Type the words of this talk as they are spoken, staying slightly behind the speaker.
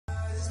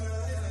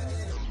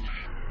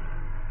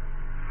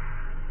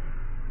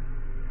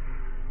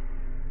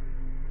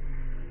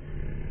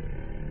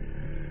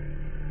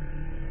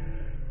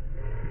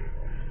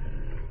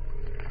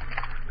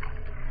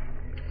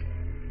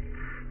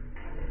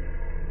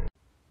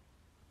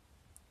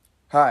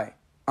Hi,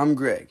 I'm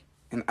Greg,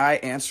 and I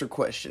answer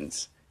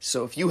questions.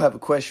 So if you have a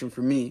question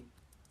for me,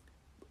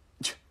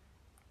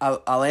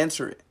 I'll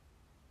answer it.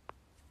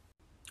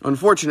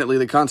 Unfortunately,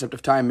 the concept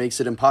of time makes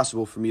it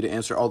impossible for me to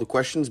answer all the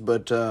questions,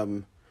 but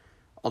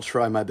I'll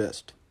try my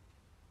best.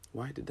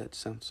 Why did that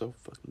sound so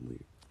fucking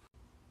weird?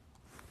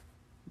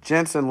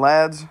 Gents and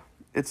lads,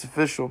 it's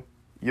official.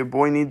 Your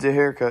boy needs a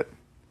haircut.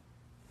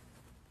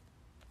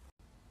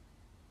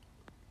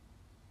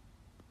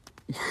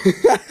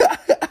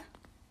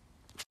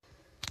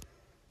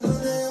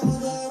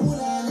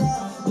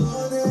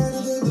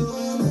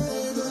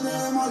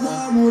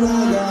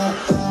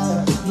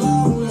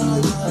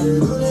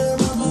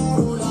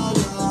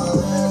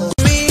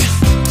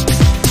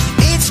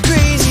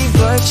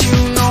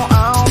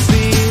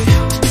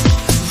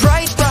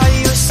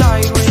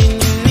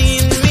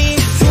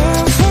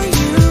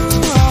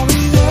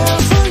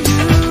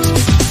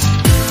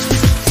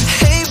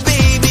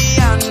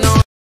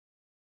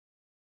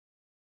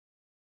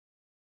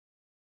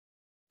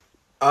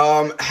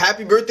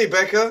 Happy birthday,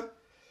 Becca.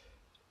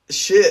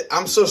 Shit,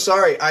 I'm so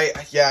sorry. I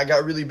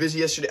got really busy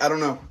yesterday. I don't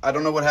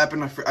know what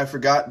happened. I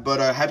forgot, but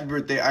happy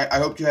birthday. I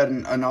hope you had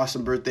an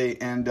awesome birthday,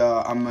 and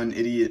I'm an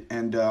idiot,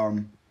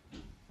 and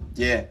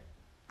yeah.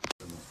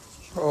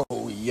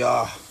 Oh,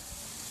 yeah.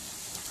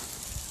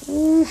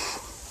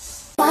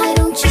 Oof. Why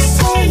don't you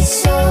say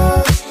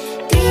so?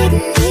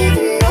 Didn't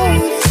even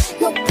notice.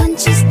 No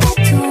punches that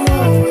to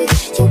roll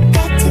with. You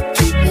got to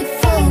keep me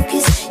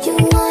focused. You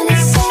wanna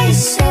say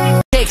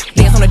so?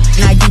 Dance on the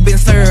now you been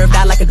served.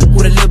 I like a dude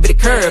with a little bit of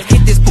curve.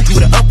 Hit this book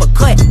with an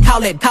uppercut.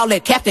 Call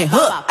it Captain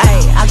Hook.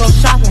 Ayy, I go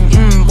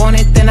shopping. Want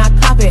it, then I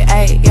cop it.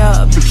 Ayy,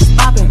 yeah,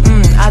 popping.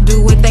 I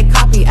do what they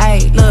copy.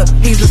 Ayy, look,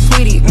 he's a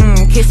sweetie.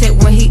 Kiss it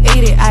when he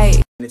eat it.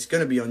 Ayy. And it's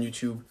gonna be on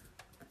YouTube.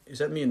 Is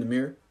that me in the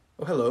mirror?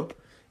 Oh, hello.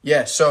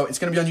 Yeah, so it's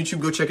gonna be on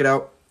YouTube. Go check it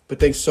out. But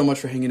thanks so much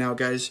for hanging out,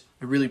 guys.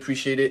 I really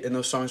appreciate it. And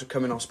those songs are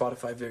coming on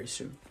Spotify very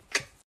soon.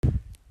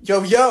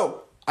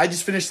 Yo! I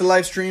just finished the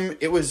live stream.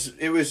 It was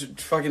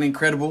fucking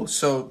incredible.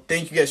 So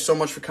thank you guys so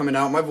much for coming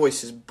out. My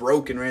voice is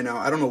broken right now.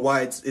 I don't know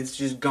why. It's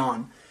just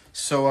gone.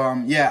 So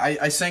yeah,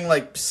 I sang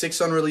like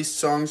 6 unreleased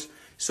songs.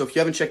 So if you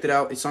haven't checked it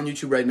out, it's on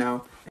YouTube right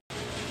now.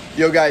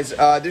 Yo guys,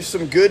 there's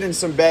some good and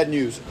some bad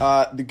news.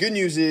 The good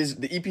news is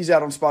the EP's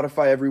out on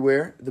Spotify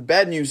everywhere. The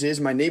bad news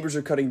is my neighbors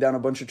are cutting down a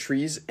bunch of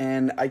trees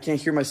and I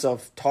can't hear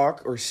myself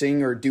talk or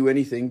sing or do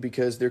anything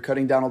because they're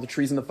cutting down all the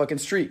trees in the fucking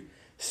street.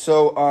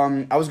 So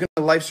I was going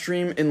to live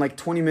stream in like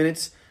 20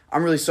 minutes.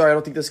 I'm really sorry. I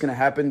don't think that's going to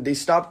happen. They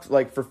stopped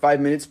like for 5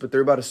 minutes, but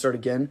they're about to start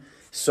again.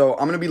 So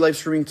I'm going to be live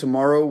streaming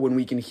tomorrow when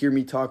we can hear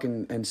me talk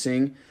and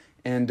sing.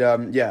 And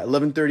yeah,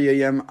 11:30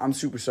 a.m. I'm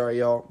super sorry,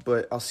 y'all,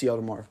 but I'll see y'all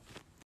tomorrow.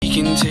 We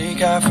can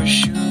take off our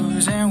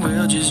shoes and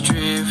we'll just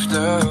drift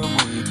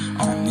away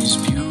on this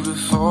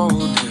beautiful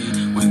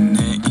day. When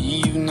the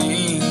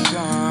evening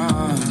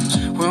comes,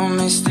 we'll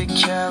miss the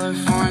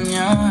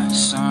California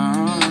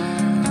sun.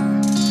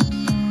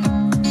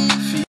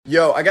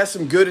 Yo, I got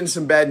some good and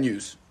some bad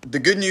news. The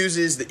good news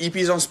is the EP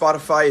is on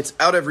Spotify. It's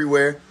out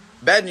everywhere.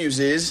 Bad news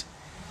is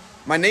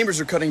my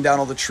neighbors are cutting down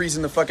all the trees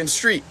in the fucking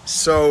street.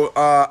 So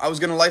I was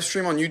going to live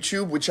stream on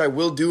YouTube, which I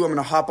will do. I'm going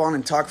to hop on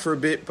and talk for a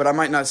bit, but I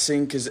might not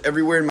sing because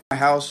everywhere in my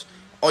house,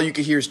 all you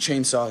can hear is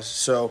chainsaws.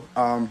 So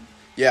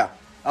yeah,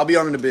 I'll be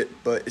on in a bit,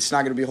 but it's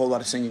not going to be a whole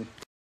lot of singing.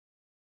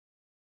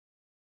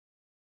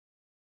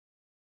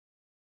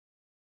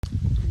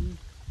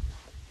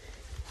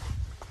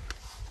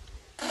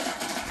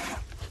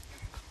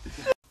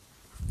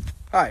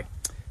 Hi,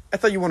 I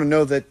thought you want to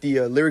know that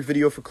the lyric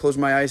video for Close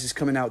My Eyes is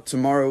coming out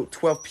tomorrow,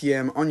 12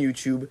 p.m. on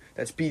YouTube.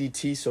 That's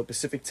BDT, so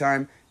Pacific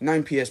time,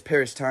 9 p.m.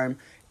 Paris time.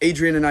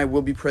 Adrian and I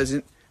will be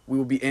present. We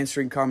will be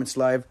answering comments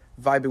live,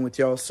 vibing with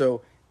y'all.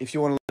 So if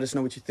you want to let us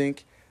know what you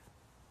think,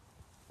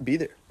 be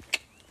there.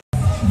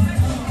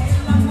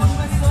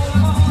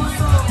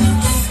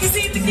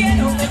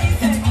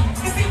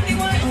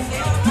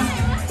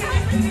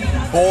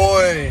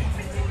 Boy.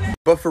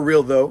 But for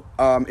real though,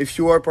 if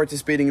you are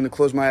participating in the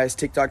Close My Eyes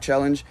TikTok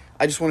challenge,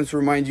 I just wanted to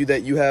remind you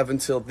that you have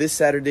until this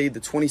Saturday, the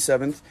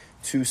 27th,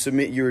 to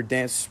submit your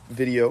dance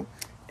video.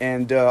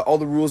 And all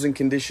the rules and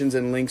conditions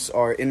and links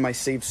are in my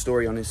saved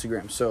story on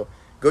Instagram. So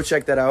go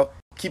check that out.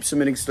 Keep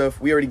submitting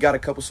stuff. We already got a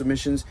couple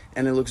submissions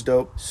and it looks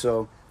dope.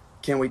 So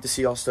can't wait to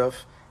see all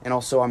stuff. And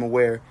also I'm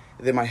aware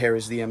that my hair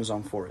is the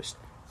Amazon forest.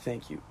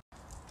 Thank you.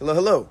 Hello,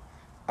 hello.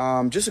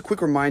 Just a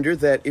quick reminder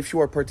that if you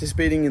are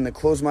participating in the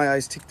Close My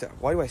Eyes TikTok,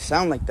 why do I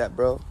sound like that,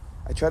 bro?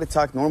 I try to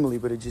talk normally,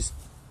 but it just,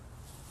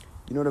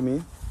 you know what I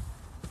mean?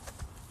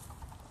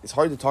 It's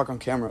hard to talk on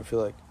camera, I feel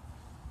like,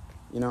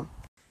 you know?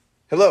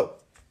 Hello,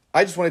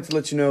 I just wanted to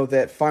let you know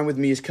that Fine With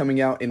Me is coming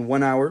out in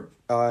 1 hour,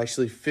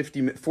 actually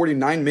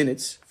 49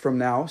 minutes from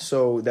now,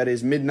 so that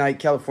is midnight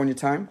California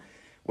time.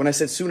 When I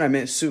said soon, I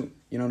meant soon,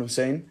 you know what I'm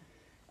saying?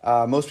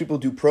 Most people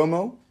do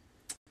promo,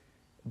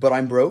 but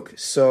I'm broke,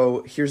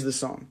 so here's the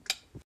song.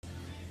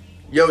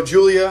 Yo,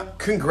 Julia,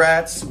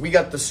 congrats. We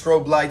got the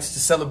strobe lights to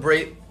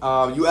celebrate.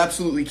 You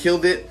absolutely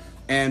killed it.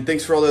 And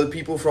thanks for all the other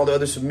people, for all the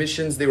other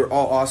submissions. They were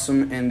all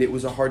awesome, and it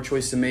was a hard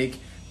choice to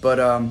make. But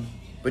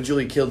but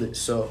Julia killed it.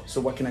 So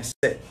what can I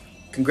say?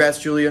 Congrats,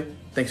 Julia.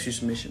 Thanks for your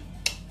submission.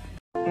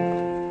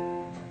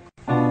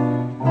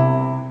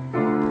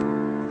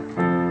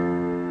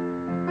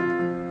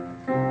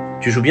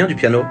 Tu joues bien du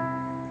piano?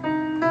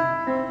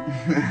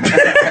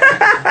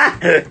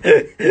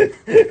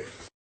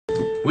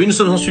 Oui, nous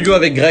sommes en studio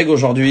avec Greg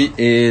aujourd'hui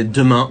et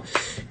demain,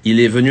 il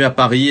est venu à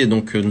Paris et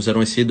donc nous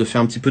allons essayer de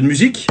faire un petit peu de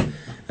musique.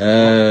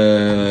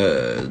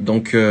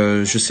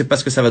 Je sais pas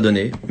ce que ça va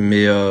donner,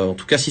 mais en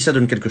tout cas, si ça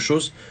donne quelque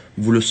chose,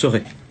 vous le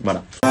saurez.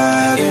 Voilà.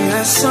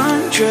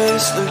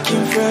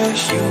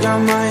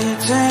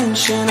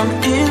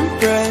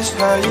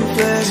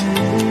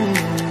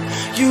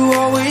 You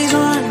always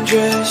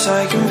undress,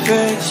 I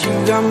confess. You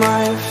got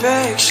my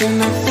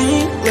affection, I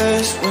think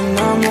less when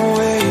I'm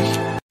awake.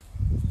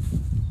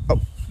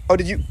 Oh,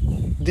 did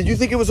you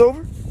think it was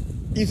over?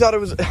 You thought it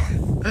was...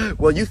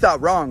 Well, you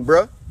thought wrong,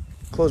 bruh.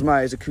 Close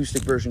My Eyes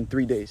acoustic version,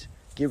 3 days.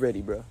 Get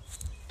ready, bruh.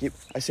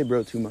 I say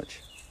bro too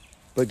much,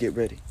 but get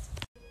ready.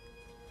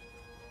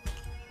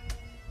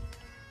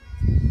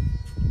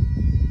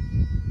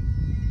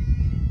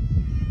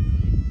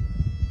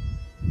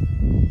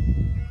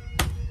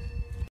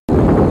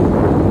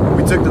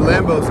 We took the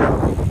Lambos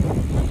out.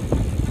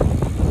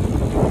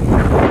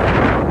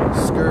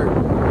 Skirt.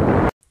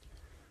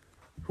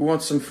 Who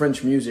wants some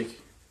French music?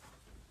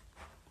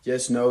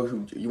 Yes,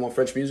 no, you want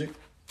French music?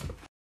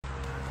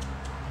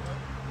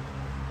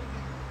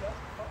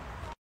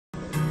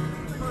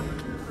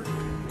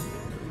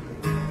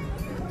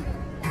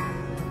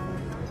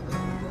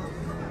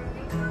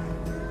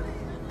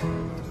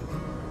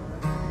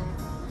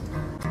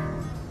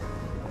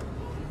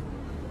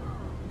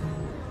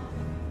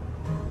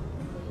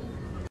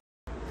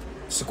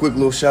 Just a quick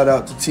little shout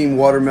out to Team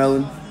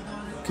Watermelon,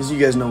 because you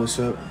guys know what's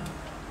up.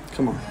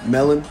 Come on,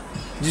 melon.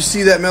 Did you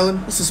see that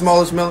melon? That's the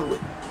smallest melon.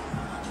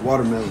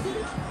 Watermelon.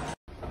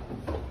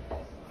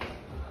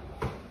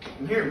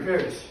 I'm here in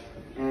Paris,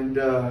 and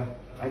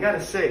I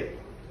gotta say,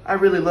 I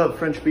really love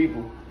French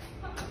people.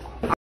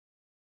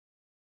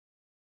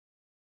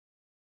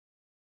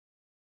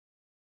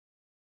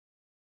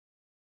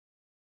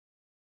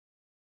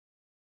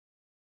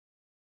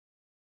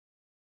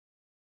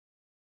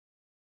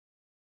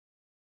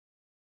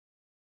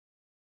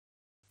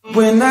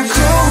 When I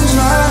close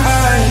my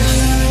eyes,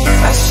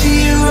 I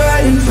see you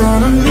right in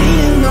front of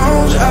me in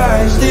those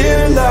eyes,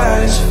 they're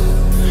lies.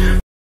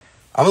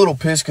 I'm a little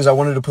pissed because I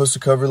wanted to post a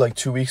cover like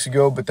 2 weeks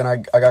ago, but then I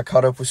got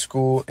caught up with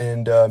school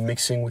and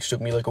mixing, which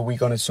took me like a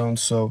week on its own.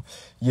 So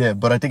yeah,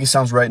 but I think it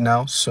sounds right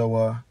now,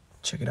 so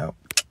check it out.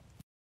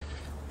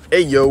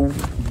 Hey yo,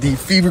 the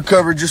Fever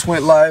cover just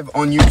went live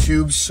on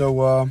YouTube,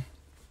 so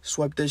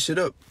swipe that shit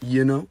up,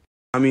 you know?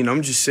 I mean,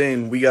 I'm just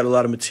saying, we got a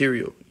lot of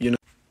material, you know?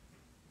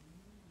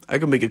 I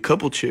could make a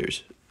couple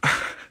chairs.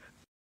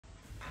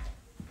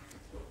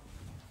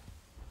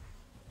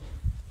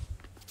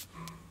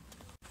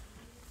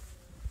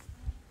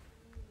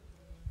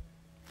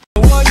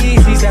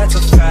 That's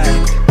a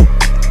fact.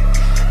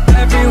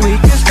 Every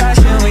week is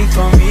fashion week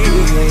for me.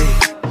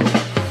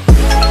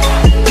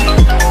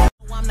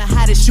 I'm the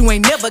hottest, you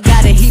ain't never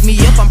gotta heat me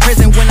up. I'm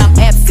present when I'm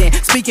absent,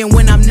 speaking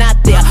when I'm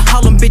not there.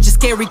 Call them bitches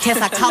scary cats,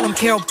 I call them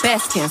Carol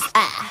Baskins.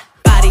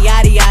 Body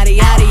yaddy yaddy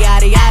yaddy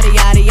yaddy yaddy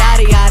yaddy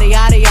yaddy yaddy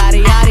yaddy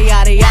yaddy yaddy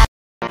yaddy yaddy.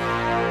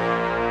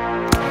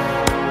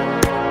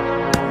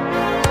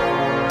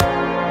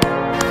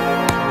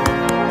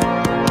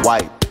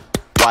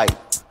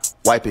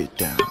 Wipe it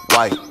down,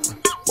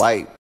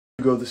 wipe.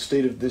 The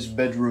state of this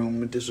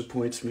bedroom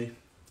disappoints me,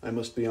 I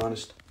must be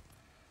honest.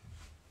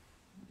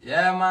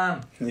 Yeah,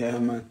 man. Yeah,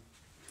 man.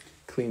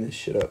 Clean this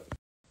shit up.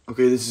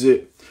 Okay, this is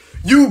it.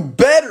 You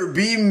better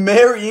be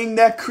marrying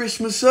that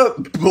Christmas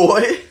up,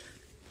 boy.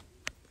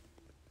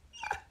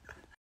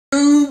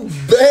 You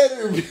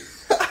better be.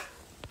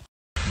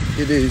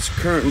 It is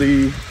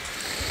currently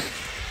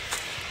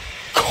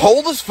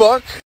cold as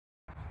fuck.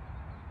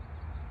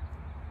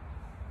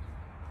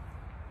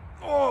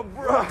 Oh,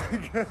 bro.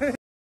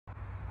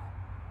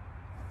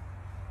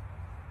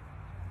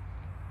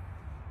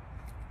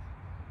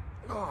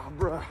 Oh,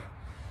 bro.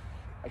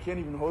 I can't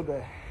even hold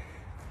that.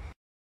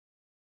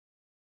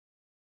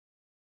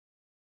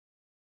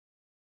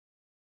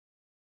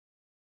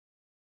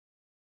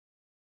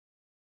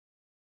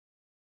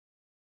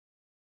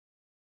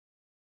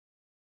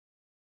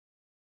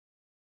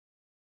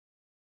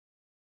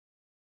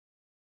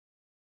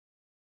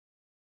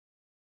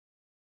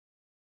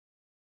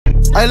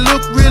 I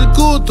look real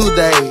good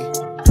today.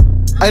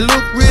 I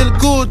look real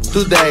good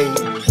today.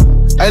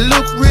 I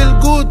look real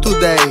good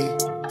today.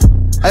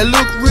 I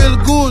look real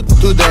good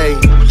today.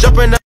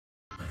 Jumping up.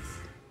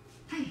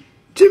 Hey,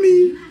 Jimmy.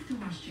 you have to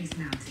watch Chase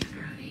Mountain,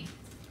 Brody.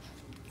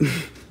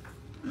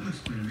 That's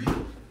gonna be.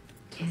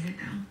 Is it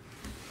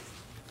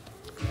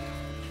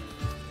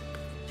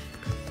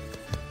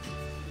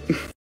now?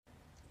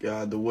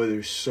 God, the weather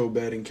is so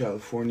bad in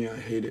California. I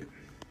hate it.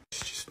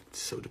 It's just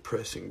so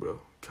depressing,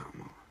 bro.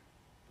 Come on.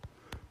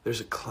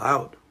 There's a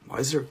cloud. Why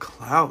is there a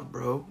cloud,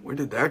 bro? Where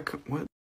did that come? What?